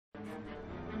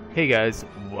Hey guys,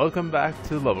 welcome back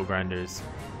to Level Grinders.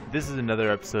 This is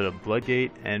another episode of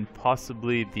BloodGate and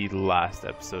possibly the last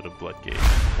episode of BloodGate.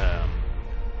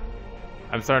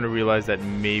 I'm starting to realize that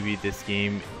maybe this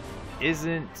game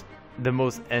isn't the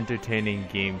most entertaining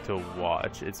game to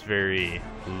watch. It's very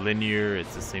linear,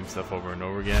 it's the same stuff over and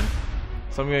over again.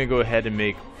 So I'm going to go ahead and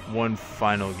make one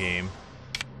final game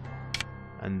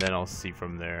and then I'll see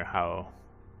from there how,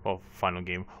 well,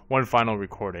 one final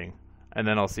recording. And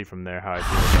then I'll see from there how I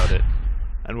feel about it,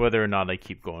 and whether or not I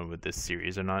keep going with this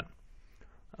series or not.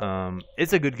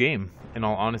 It's a good game, in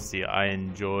all honesty. I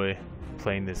enjoy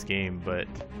playing this game, but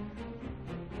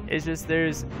it's just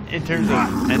in terms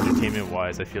of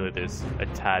entertainment-wise, I feel like there's a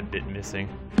tad bit missing.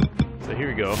 So here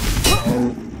we go.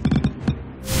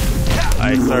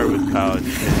 I start with Kyle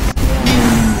just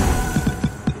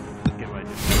get my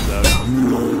defense up.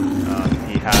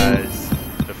 He has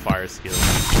the fire skill.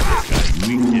 This guy's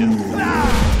weak to.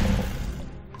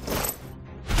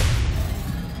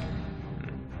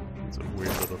 It's a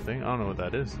weird little thing. I don't know what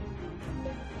that is.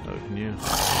 Oh, can you?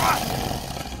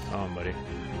 Oh, buddy.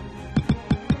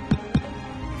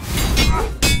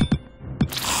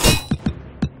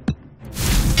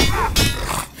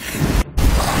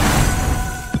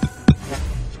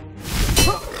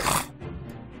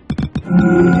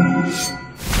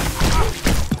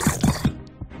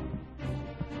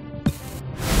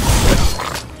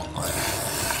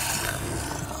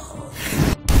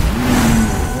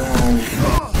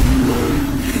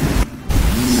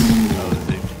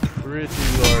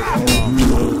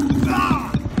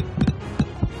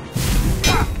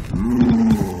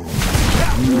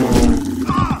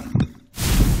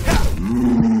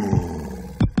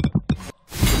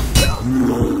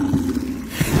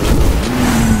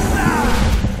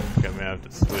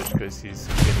 He's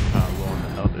getting kind of low on the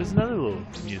health. There's another little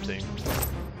new thing.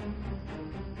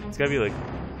 It's gotta be like,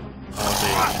 all the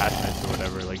attachments or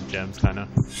whatever, like gems kind of.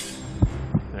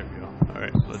 There we go.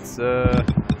 Alright, let's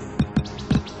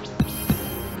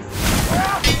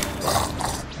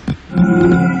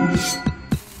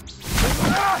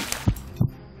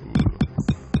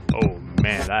Oh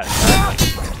man, that's like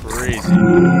crazy.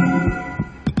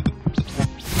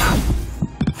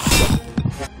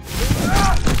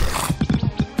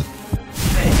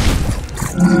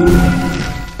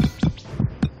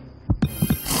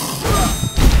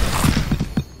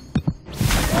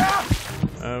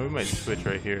 We might switch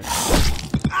right here.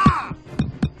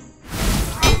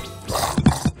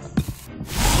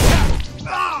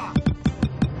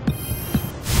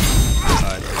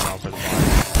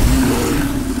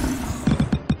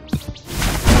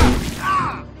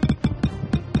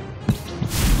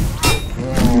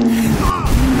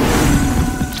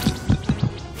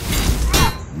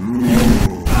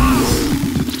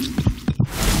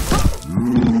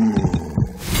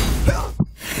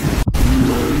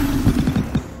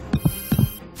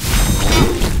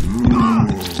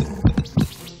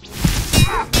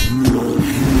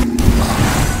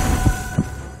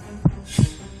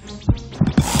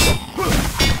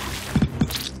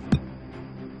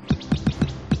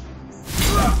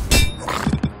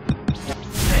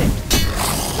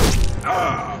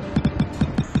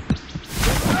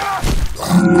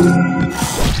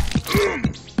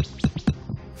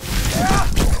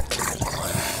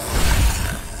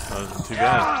 Too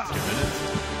bad. 2 minutes.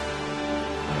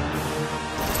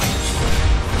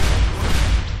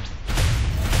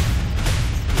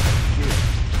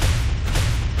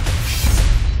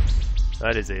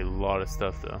 That is a lot of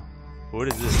stuff, though. What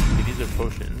is this? These are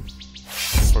potions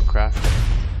for crafting.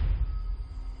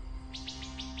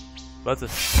 That's a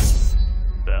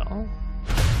spell?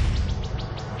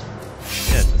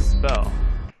 Yeah, it's a spell.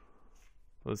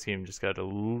 This game just got a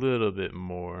little bit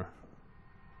more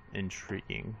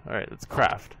intriguing. Alright, let's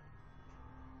craft.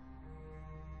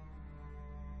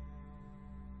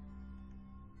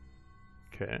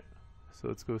 Okay, so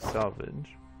let's go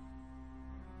salvage.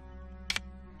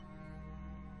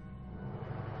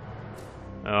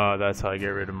 Oh, that's how I get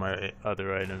rid of my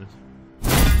other items.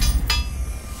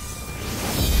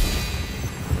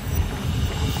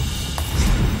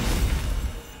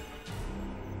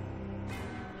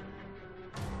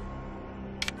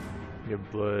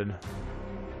 Get blood.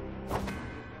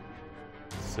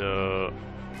 So,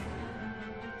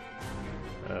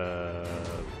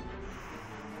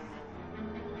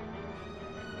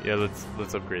 yeah,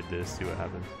 let's upgrade this, see what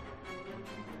happens.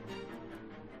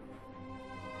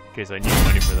 Okay, so I need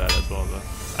money for that as well, though.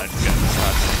 I just got this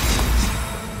last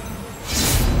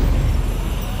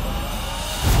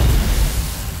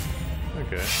one.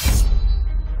 Okay.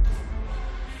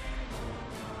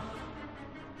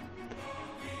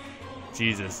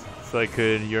 Jesus. So I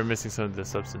could. You're missing some of the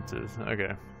substances.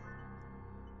 Okay.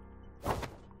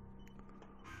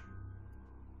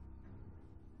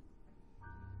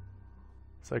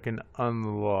 So I can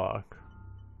unlock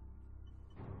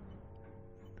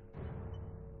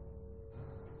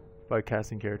by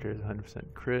casting characters 100%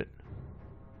 crit.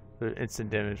 Instant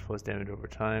damage plus damage over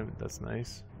time. That's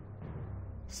nice.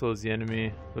 Slows the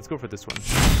enemy. Let's go for this one.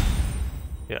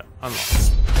 Yeah, unlock.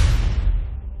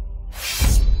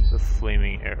 The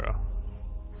flaming arrow.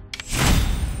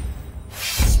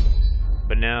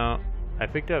 But now I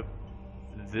picked up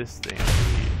this thing, I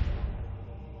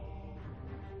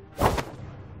believe.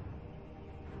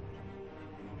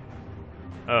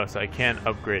 Oh, so I can't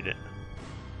upgrade it.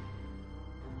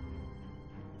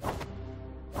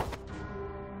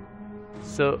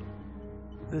 So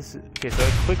this is, okay, so I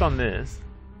click on this.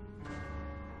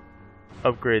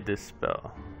 Upgrade this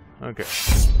spell. Okay.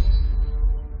 So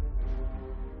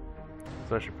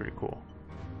that's actually pretty cool.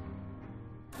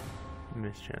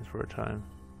 Mischance for a time.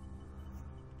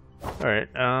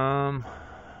 Alright,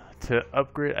 to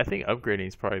upgrade, I think upgrading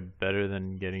is probably better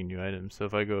than getting new items. So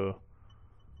if I go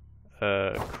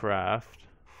craft,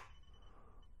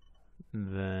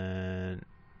 then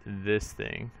this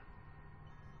thing,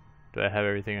 do I have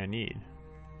everything I need?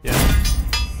 Yeah.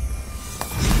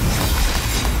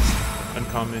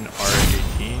 Uncommon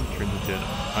R18 turns into an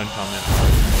uncommon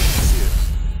R22.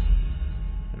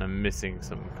 And I'm missing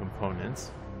some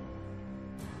components.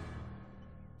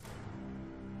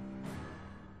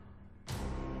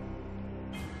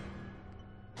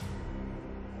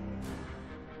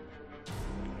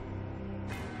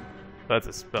 That's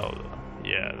a spell though.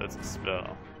 Yeah, that's a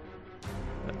spell.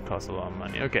 That costs a lot of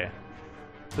money. Okay.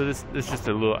 So this is just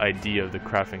a little idea of the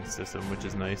crafting system, which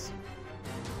is nice.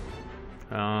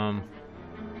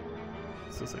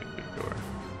 This looks like a big door.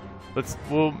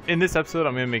 Well, in this episode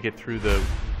I'm gonna make it through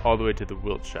all the way to the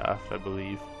wilt shaft, I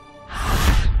believe.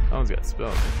 That one's got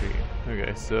spells, intriguing.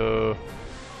 Okay, so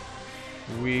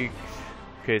weak.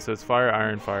 Okay, so it's fire,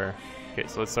 iron, fire. Okay,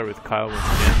 so let's start with Kyle once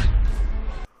again.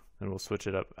 And we'll switch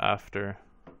it up after.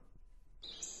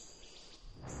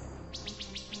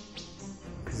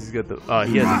 Cause he's got the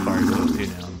he has a fire spell too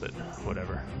now, but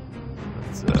whatever.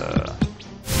 Let's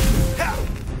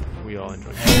we all enjoy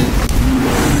it.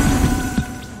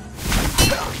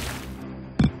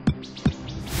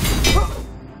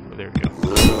 Oh, there we go.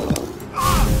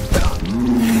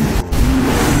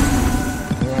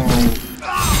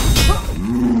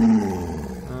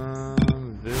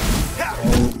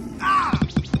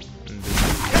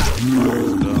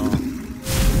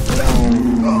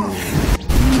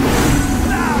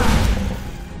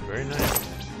 Very nice.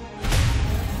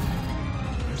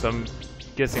 So I'm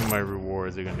guessing my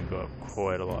rewards are going to go up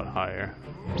quite a lot higher.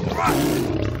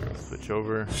 Switch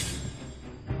over.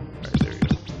 Alright, there we go.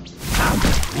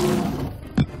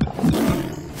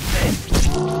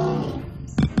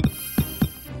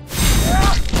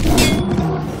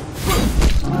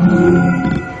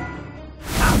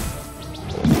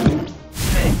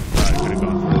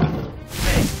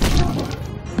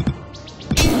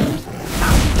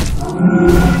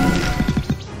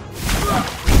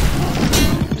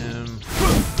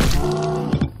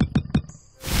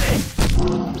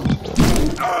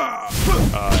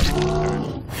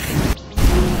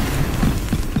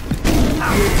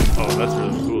 Oh, that's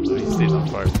really cool, though. He stays on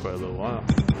fire for quite a little while.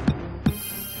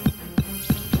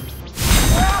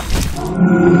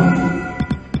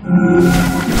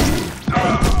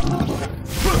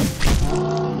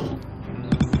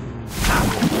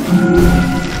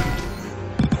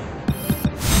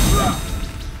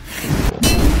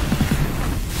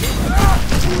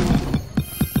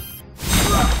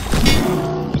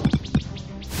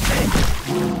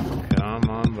 Come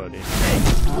on, buddy.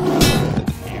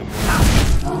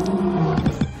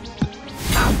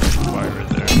 Fire right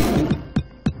there.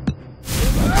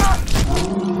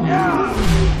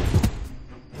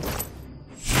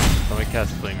 So I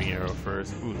cast Flaming Arrow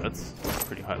first. Ooh, that's a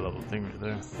pretty high level thing right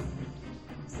there.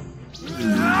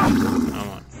 Come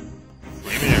on.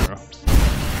 Flaming Arrow.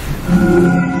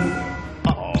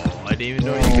 Oh, I didn't even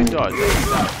know you could dodge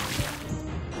that.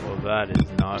 Well, that is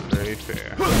not very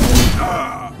fair.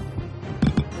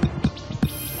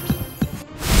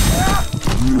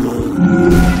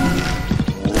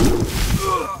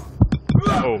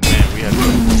 Oh man, we had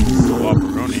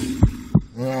Swapperoni.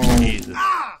 Jesus.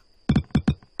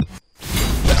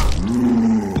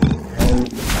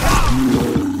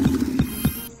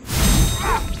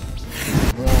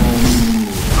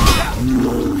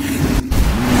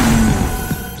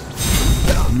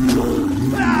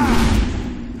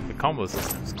 The combo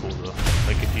system is cool though.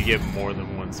 Like if you get more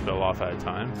than one spell off at a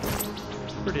time.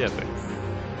 pretty epic.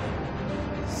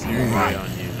 Seriously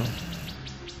on you.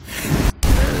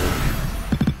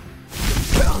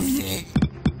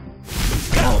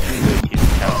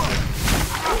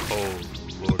 Oh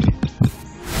lordy.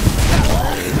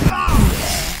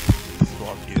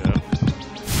 Swap you out.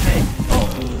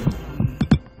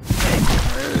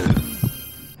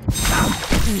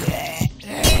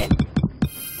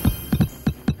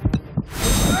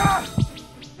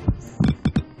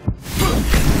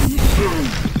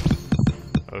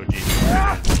 Oh geez.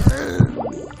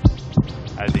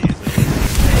 I had to use it.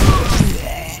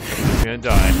 He's gonna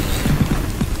die.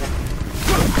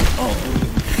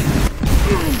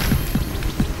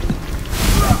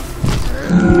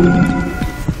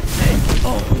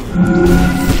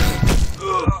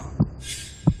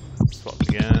 Swap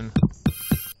again.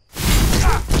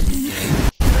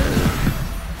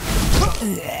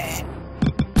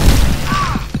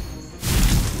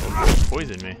 Oh,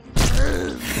 poison me.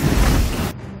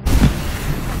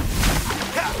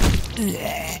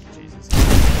 Jesus.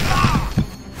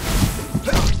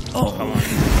 Oh, come on.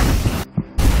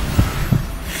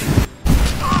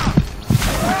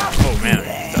 Oh man, I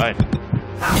just died.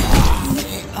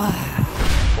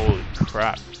 Holy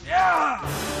crap.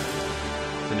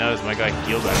 So now does my guy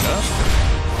heal back up?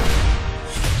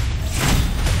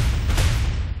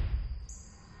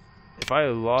 If I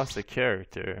lost a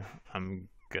character, I'm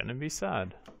gonna be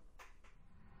sad.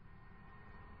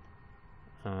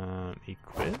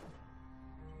 Equip?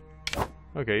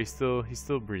 Okay, he's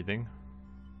still breathing.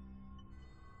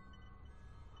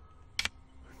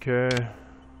 Okay.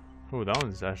 Oh, that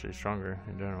one's actually stronger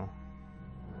in general.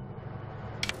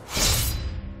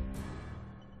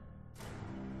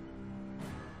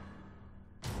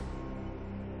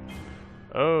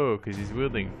 Oh, because he's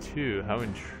wielding two. How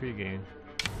intriguing.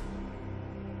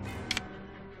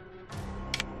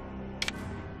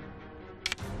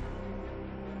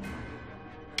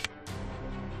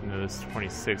 No, this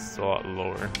 26 is a lot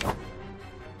lower.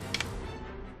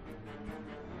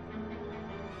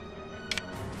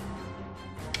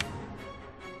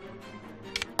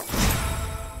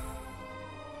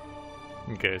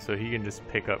 Okay, so he can just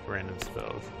pick up random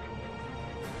spells.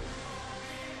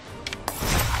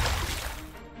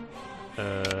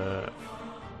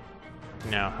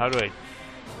 Now, how do I...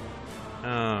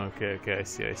 Oh, okay, I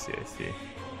see. So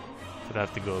I'd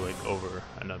have to go, like, over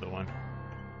another one.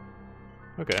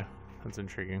 Okay, that's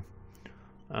intriguing.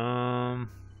 I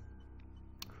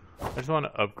just want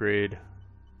to upgrade...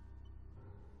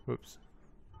 Whoops.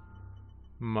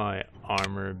 My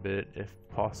armor a bit, if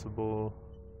possible.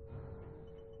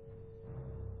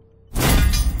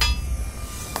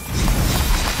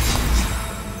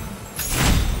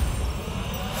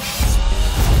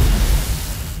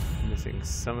 Missing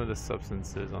some of the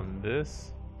substances on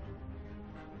this.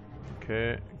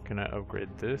 Okay, can I upgrade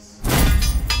this?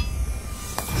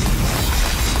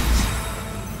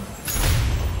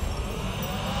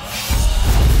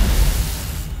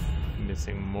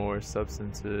 Missing more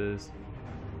substances.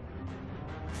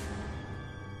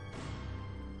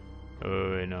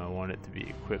 Oh wait, no, I want it to be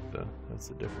equipped though. That's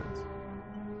the difference.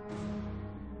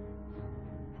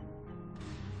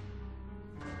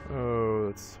 Oh,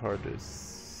 it's hard to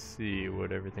see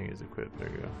what everything is equipped. There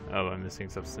you go. Oh, I'm missing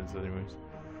substance anyways.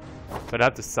 So I'd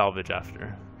have to salvage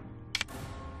after.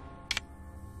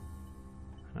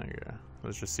 Okay,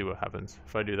 let's just see what happens.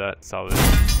 If I do that, salvage.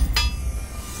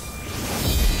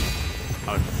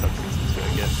 How much substances do I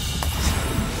get?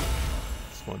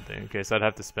 Just one thing. Okay, so I'd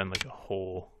have to spend like a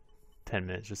whole 10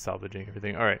 minutes just salvaging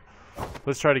everything. Alright,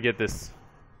 let's try to get this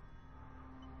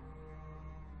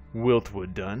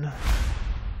Wiltwood done.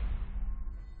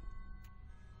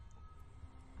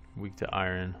 Weak to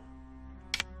iron.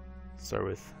 Start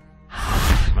with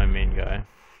my main guy.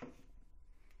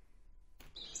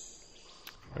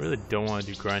 I really don't want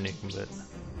to do grinding, but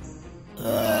I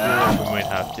feel like we might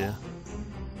have to.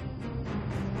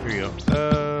 Here we go.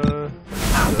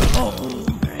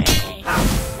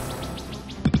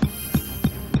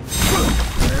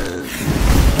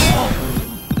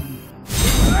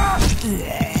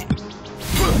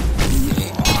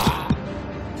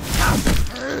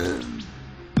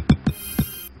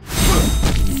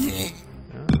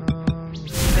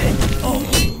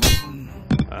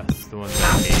 That's the one that I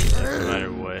hate. Like, no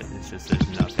matter what, it's just there's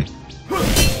nothing.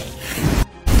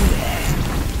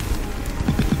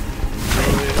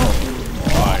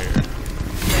 Fire.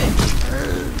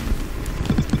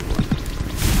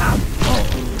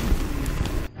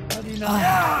 How do you not? I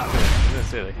was gonna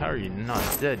say, like, how are you not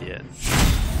dead yet?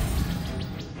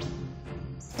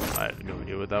 I have no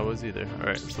idea what that was either.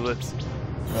 Alright, so let's get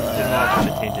him off on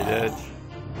the Tainted Edge.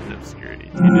 And obscurity.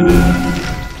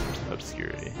 Tentative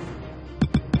obscurity.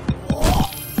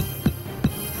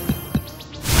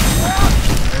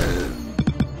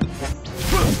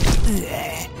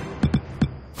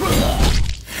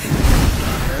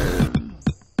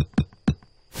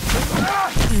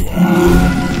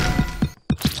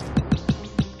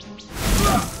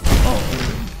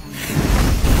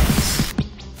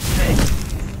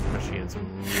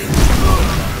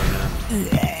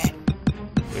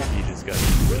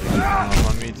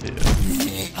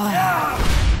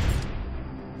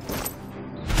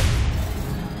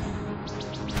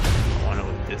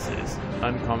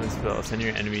 Uncommon spell. Send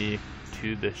your enemy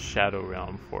to the Shadow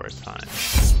Realm for a time.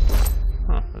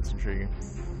 Huh, that's intriguing.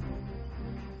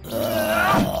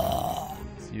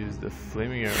 Let's use the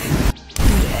Flaming Arrow.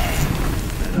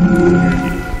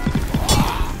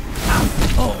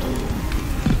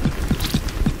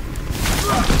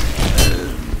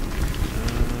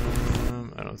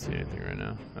 I don't see anything right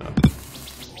now. Oh.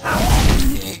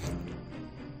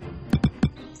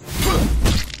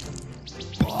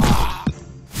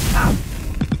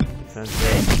 I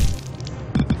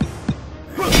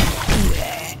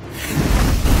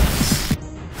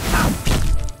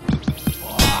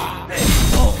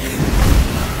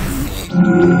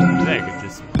could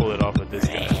just pull it off with this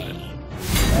guy.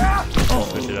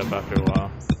 Switch it up after a while.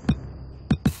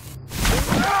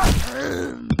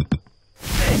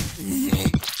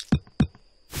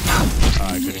 Oh,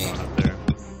 I could have gone up there.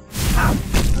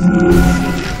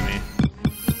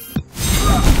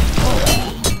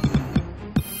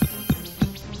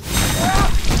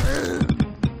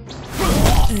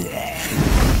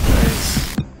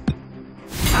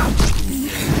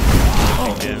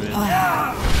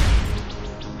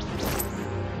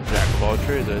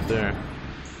 Right there.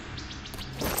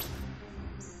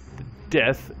 The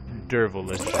Death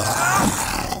Dervish.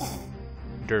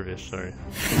 Dervish, sorry.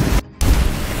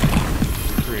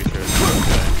 Pretty sure it's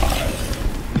okay.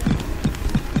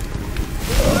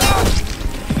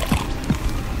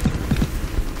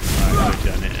 I could have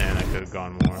done it and I could have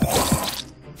gone more.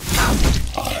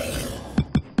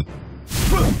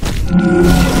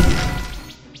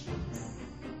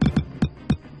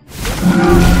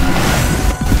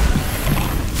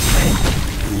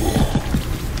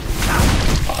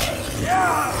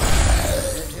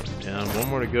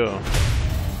 To go.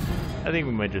 I think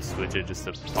we might just switch it just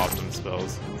to pop some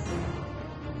spells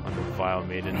on the Vile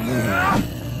Maiden.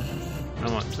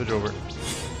 Come on, switch over.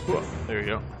 Whoa, there you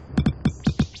go.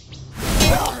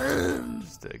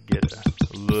 Just to get a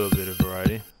little bit of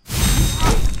variety.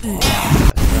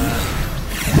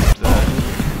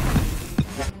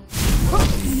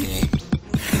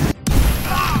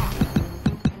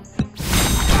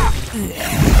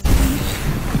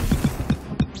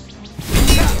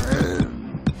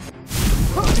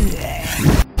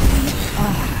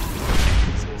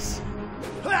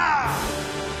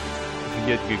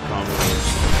 Get good combos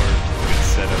or good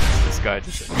setups, this guy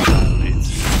just annihilates,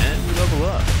 and we level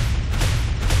up.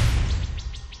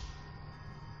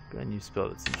 Got a new spell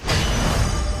that's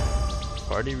interesting.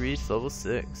 Party reached level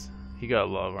 6. He got a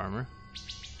lot of armor.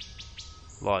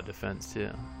 A lot of defense too.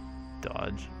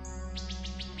 Dodge.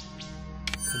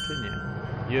 Continue.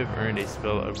 You have earned a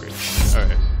spell upgrade.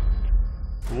 Alright.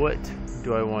 What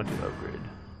do I want to upgrade?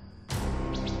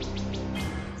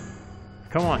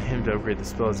 I kind of want him to upgrade the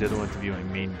spells, the other one to be my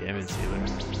main damage dealer.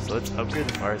 So let's upgrade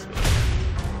the fire spell.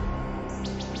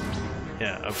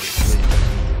 Yeah, upgrade, please.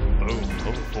 Oh,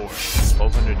 level 4.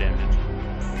 1200 damage.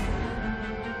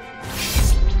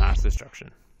 Mass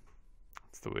destruction.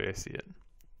 That's the way I see it.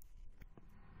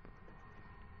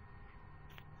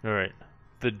 Alright,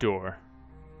 the door.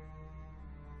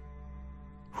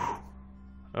 Whew.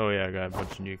 Oh yeah, I got a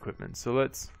bunch of new equipment. So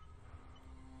let's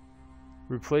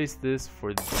replace this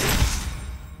for this.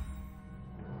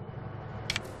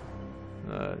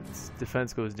 Its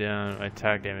defense goes down, my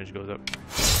attack damage goes up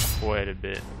quite a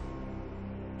bit.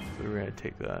 So we're gonna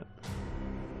take that.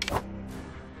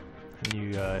 And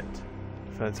you got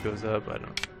defense goes up. I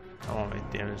want my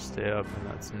damage to stay up, and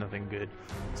that's nothing good.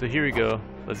 So here we go.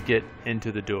 Let's get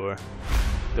into the door.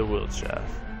 The Wield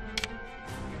Shaft.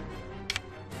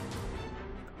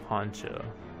 Honcho.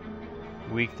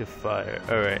 Weak to fire.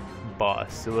 Alright,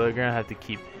 boss. So we're gonna have to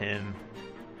keep him.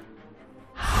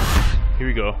 Here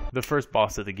we go. The first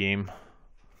boss of the game.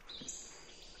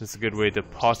 This is a good way to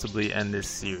possibly end this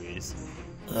series.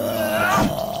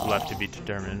 That's left to be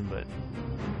determined, but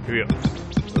here we go.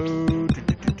 Oh,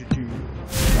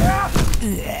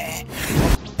 yeah,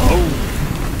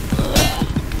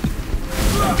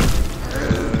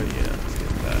 let's get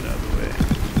that out of the way.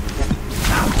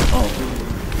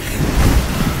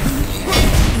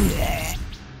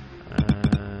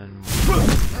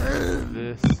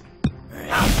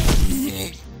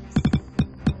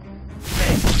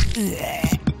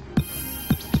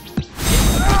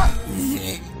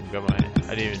 Got my.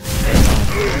 I didn't even.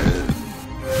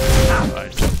 Oh, I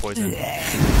just got poisoned.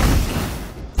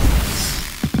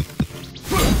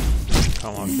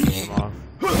 Come on, finish him off.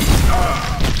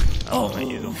 Oh, I might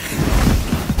use him.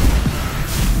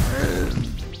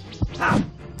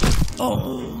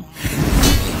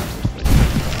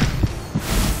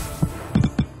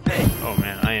 Oh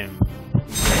man, I am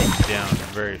going down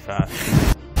very fast.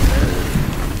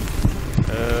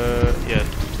 Yeah,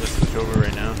 let's switch over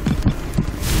right now.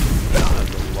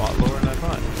 That's a lot lower than I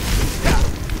thought.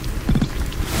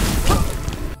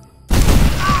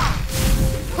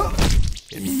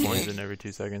 Getting poison every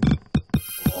 2 seconds.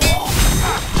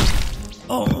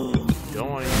 Don't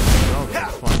want to use the spell, but I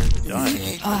just want him to die. There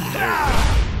we go.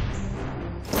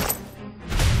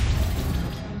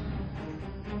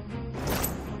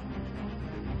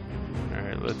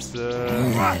 Alright, let's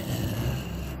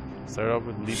start off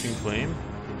with Leaping Flame.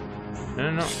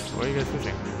 No. Why are you guys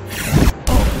switching?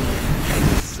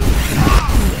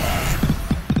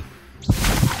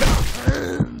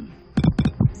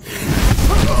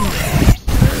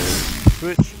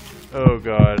 Switch. Oh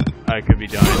god, I could be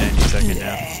dying any second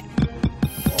now.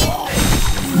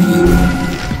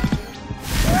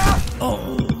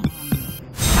 Oh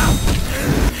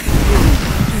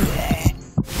man.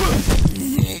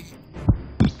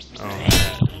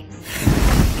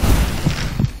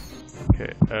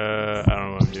 Okay, I don't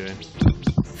know what I'm doing.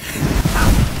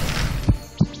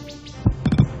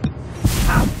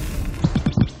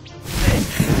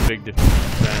 That's a big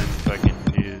defense if I can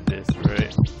do this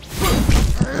right.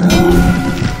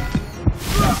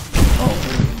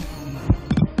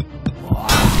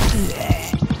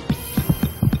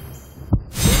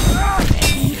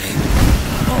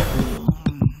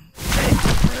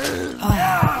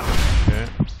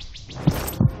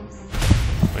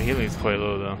 Healing's quite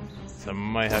low though, so I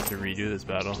might have to redo this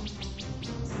battle.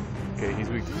 Okay, he's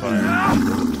weak to fire.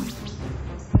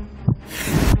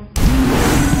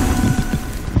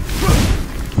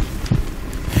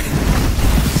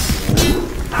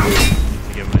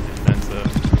 To get my defense up.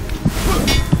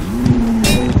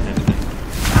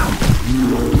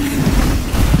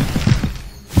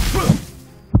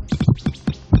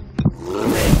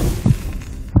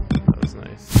 That was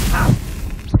nice.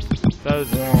 That was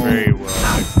very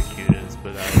well executed,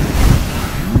 but that was...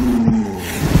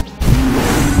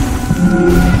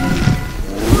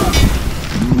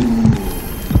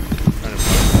 trying to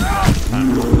put as much time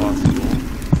as possible.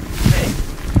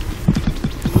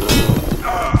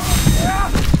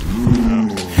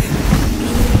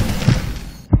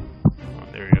 Oh,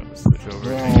 there we go. Let's switch over.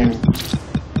 Thank you.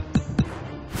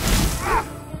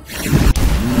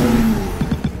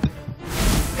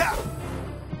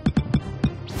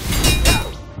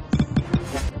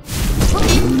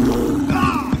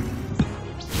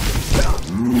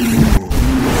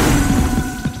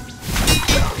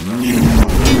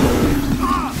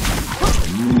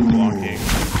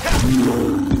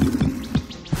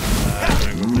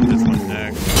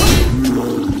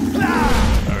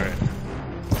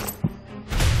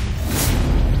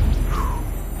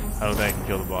 I don't think I can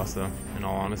kill the boss though, in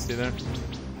all honesty there.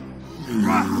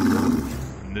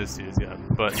 And this dude's got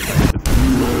butt defense.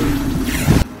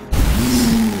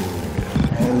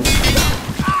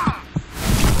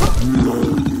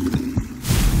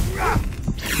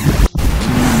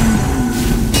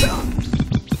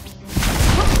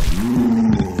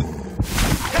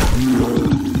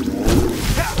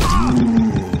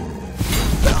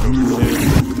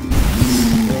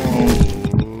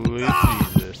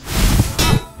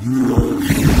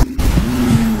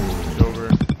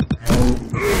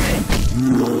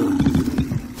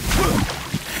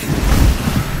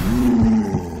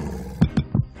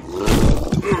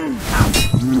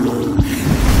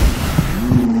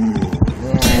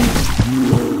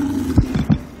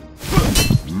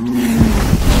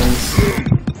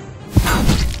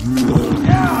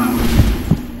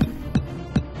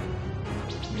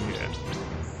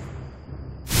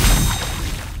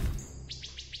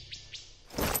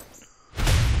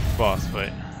 Boss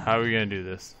fight. How are we gonna do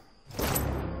this?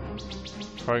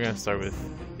 Probably gonna start with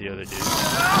the other dude.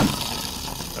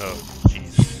 Oh,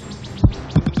 jeez.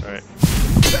 Alright.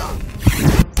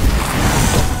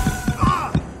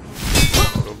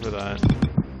 Go for that.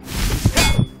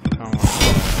 Come on.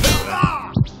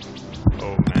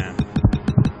 Oh man.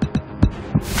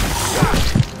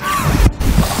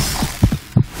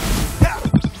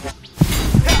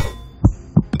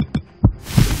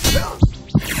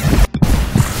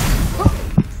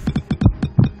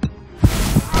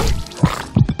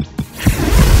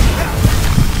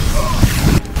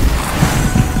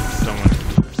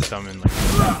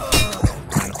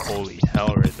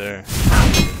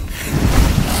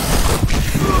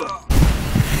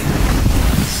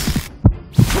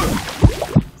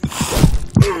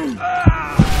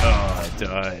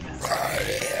 stud.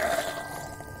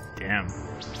 Damn.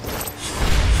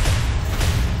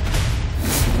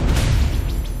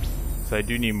 So I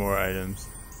do need more items.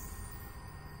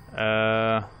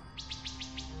 Let's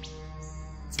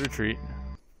retreat.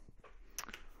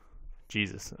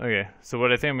 Jesus. Okay, so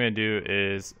what I think I'm gonna do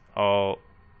is I'll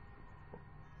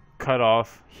cut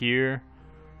off here.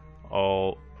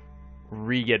 I'll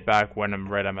get back when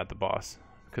I'm at the boss.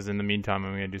 Because in the meantime,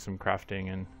 I'm gonna do some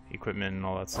crafting and equipment and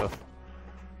all that stuff.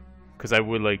 Because I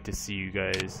would like to see you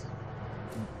guys,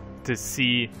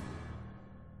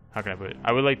 how can I put it?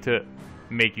 I would like to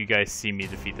make you guys see me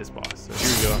defeat this boss. So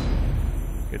here we go.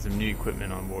 Get some new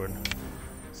equipment on board.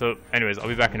 So anyways, I'll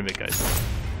be back in a bit, guys.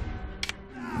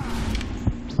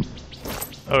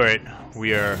 Alright,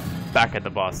 we are back at the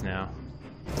boss now.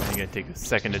 I'm gonna take a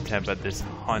second attempt at this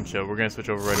honcho. We're gonna switch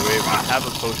over right away. We have a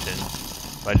potion,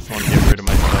 but I just want to get rid of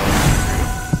my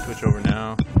spells. Switch over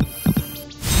now.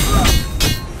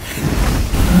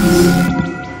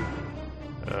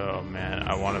 Oh man,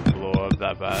 I want to blow up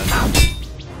that bad.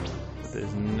 But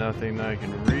there's nothing that I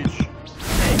can reach.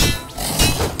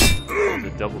 There's a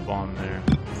double bomb there.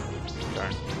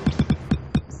 Darn.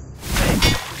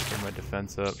 Get my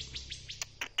defense up.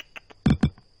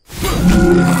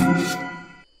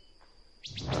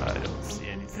 I don't see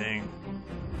anything.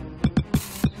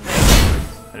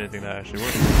 I didn't think that actually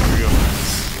worked. Here we go.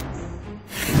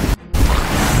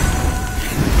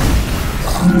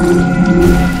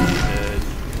 Dead.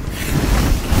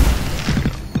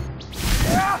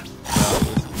 That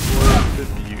was for the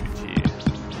beauty.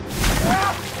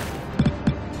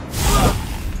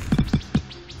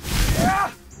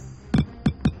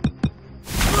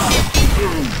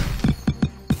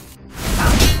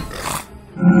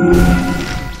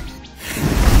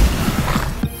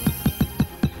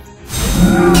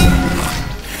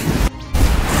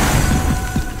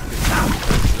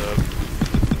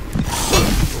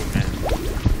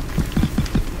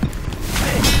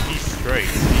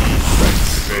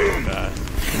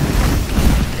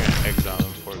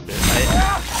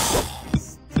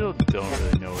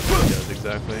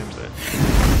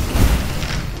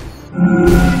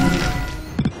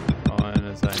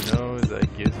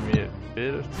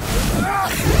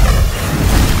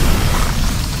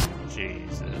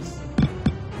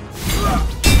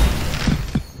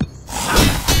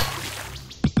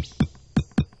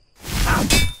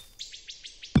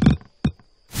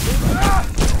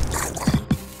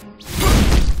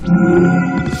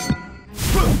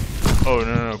 Oh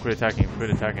no, quit attacking,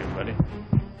 buddy.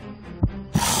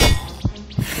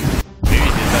 Maybe he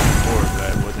did that before, but I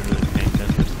wasn't really paying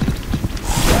attention.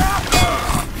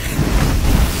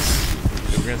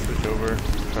 So we're gonna switch over,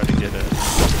 try to get a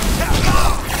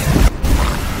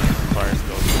fire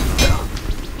spell.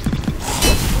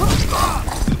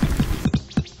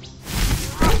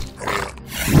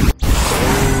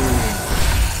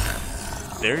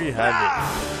 There you have it.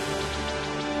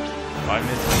 5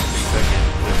 minutes and 6 seconds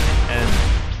to the end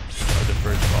of the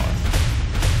first boss.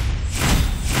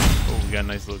 Oh, we got a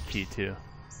nice little key too.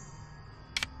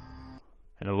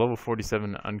 And a level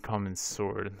 47 uncommon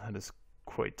sword. That is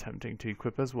quite tempting to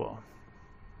equip as well.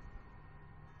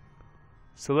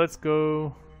 So let's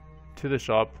go to the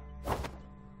shop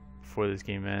before this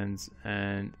game ends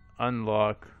and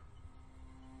unlock.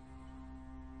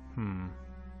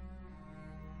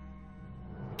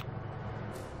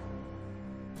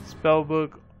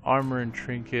 Spellbook, armor and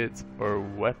trinkets, or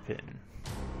weapon.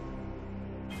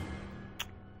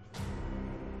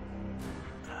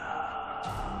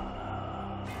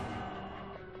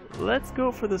 Let's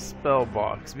go for the spell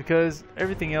box because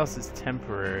everything else is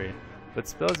temporary, but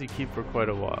spells you keep for quite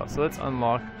a while. So let's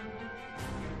unlock.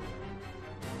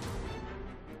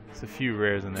 There's a few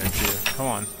rares in there too. Come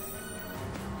on.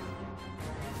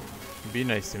 Be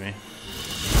nice to me.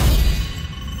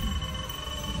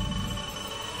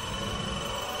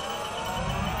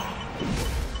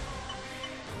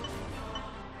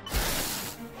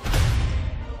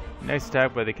 Next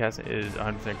attack by the cast is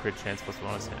 100% crit chance plus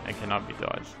bonus and cannot be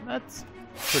dodged. That's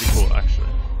pretty cool actually.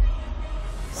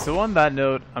 So on that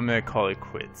note, I'm going to call it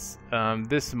quits.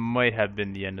 This might have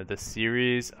been the end of the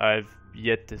series. I've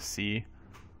yet to see.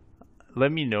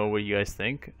 Let me know what you guys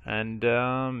think. And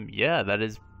yeah, that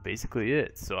is basically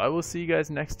it. So I will see you guys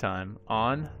next time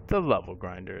on The Level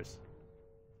Grinders.